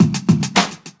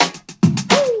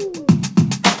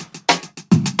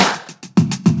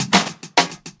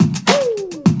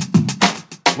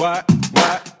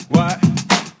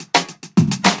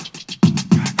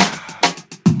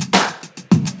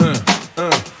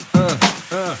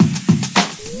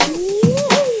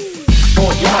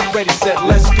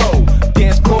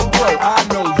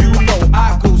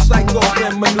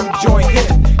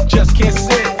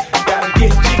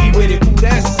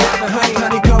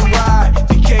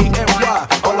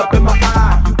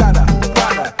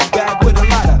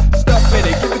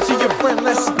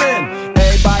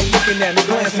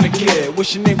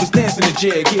a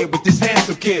jig here with this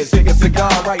handsome kid. Sick a cigar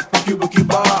right from Cuba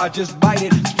Cuba. I just bite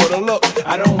it, it's for the look,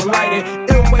 I don't light it.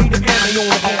 Ill way to ammo on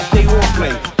the hand, stay on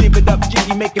play. Give it up,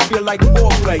 Jiggy, make it feel like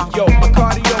foreplay. Yo, my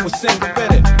cardio is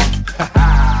infinite.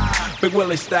 Big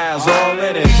Willie style's all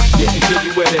in it. Getting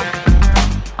jiggy with it.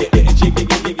 Getting jiggy,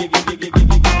 getting jiggy with it.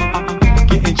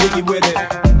 Getting jiggy, getting jiggy with it.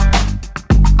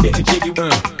 Getting jiggy,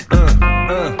 what?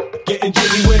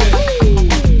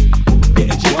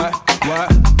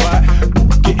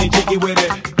 Getting jiggy with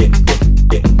it.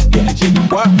 Getting jiggy,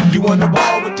 what? You on the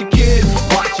ball with the kid?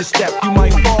 Watch your step, you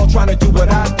might fall trying to do what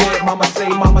I did. Mama say,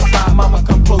 mama side, mama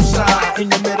come close side. In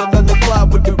the middle of the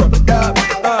club with the rubber dub.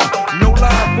 No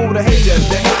line for the haters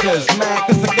mad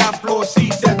cause I got floor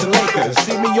seats at the Lakers.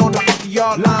 See me on the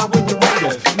 50-yard line with the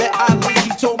Raiders. Met Ali, he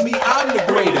told me I'm the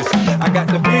greatest. I got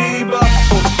the fever,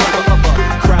 for the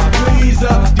crowd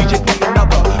pleaser. DJ play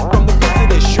another from the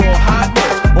president, sure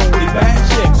hotness. Only bad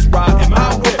chicks riding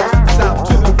my whip. South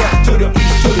to the west, to the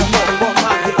east, to the north. Bump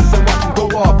my hits and watch them go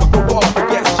off,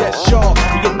 forget shit, sure.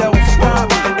 You know stop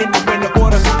in the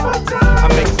order. I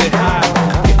makes it high,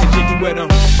 getting jiggy with them.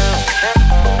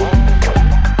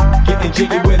 Getting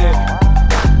jiggy with it.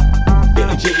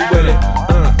 Getting jiggy with it.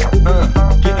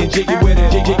 Getting jiggy with it.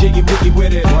 Jiggy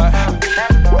with it. What?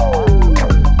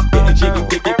 Getting jiggy,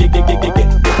 getting jiggy.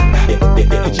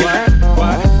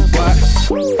 What?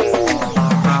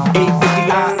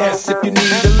 850 IS if you need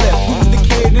a lift. Who's the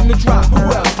kid in the drop? Who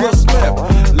else? Will Smith.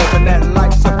 Living that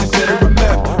life, some consider a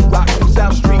myth. Rock from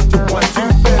South Street to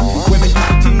 125th. Women used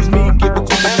to tease me, give it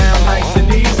to me now nice and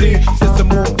easy. Since I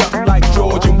moved up like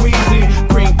George and Wheezy,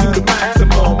 bring to the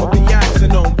maximum. I'll be axing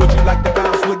them. Would you like to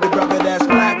bounce with the rubber that's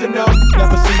platinum?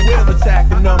 Never see Will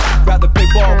attacking them. Rather play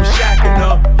ball with shacking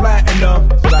them, flatten them.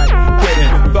 Like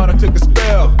kidding, thought I took a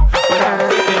spell, but I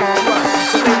didn't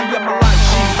trust. So lady of my life,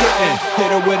 she getting hit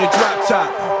her with a drop top,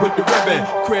 with the ribbon.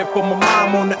 Crib for my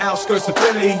mom on the outskirts of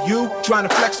Philly. You trying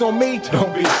to flex on me?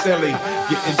 Don't be silly.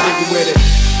 Getting jiggy with it.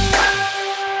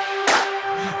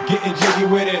 Getting jiggy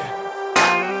with it.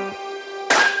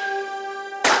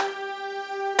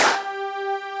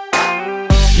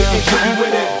 Getting jiggy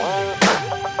with it.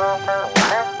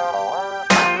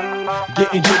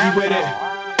 Getting jiggy with it.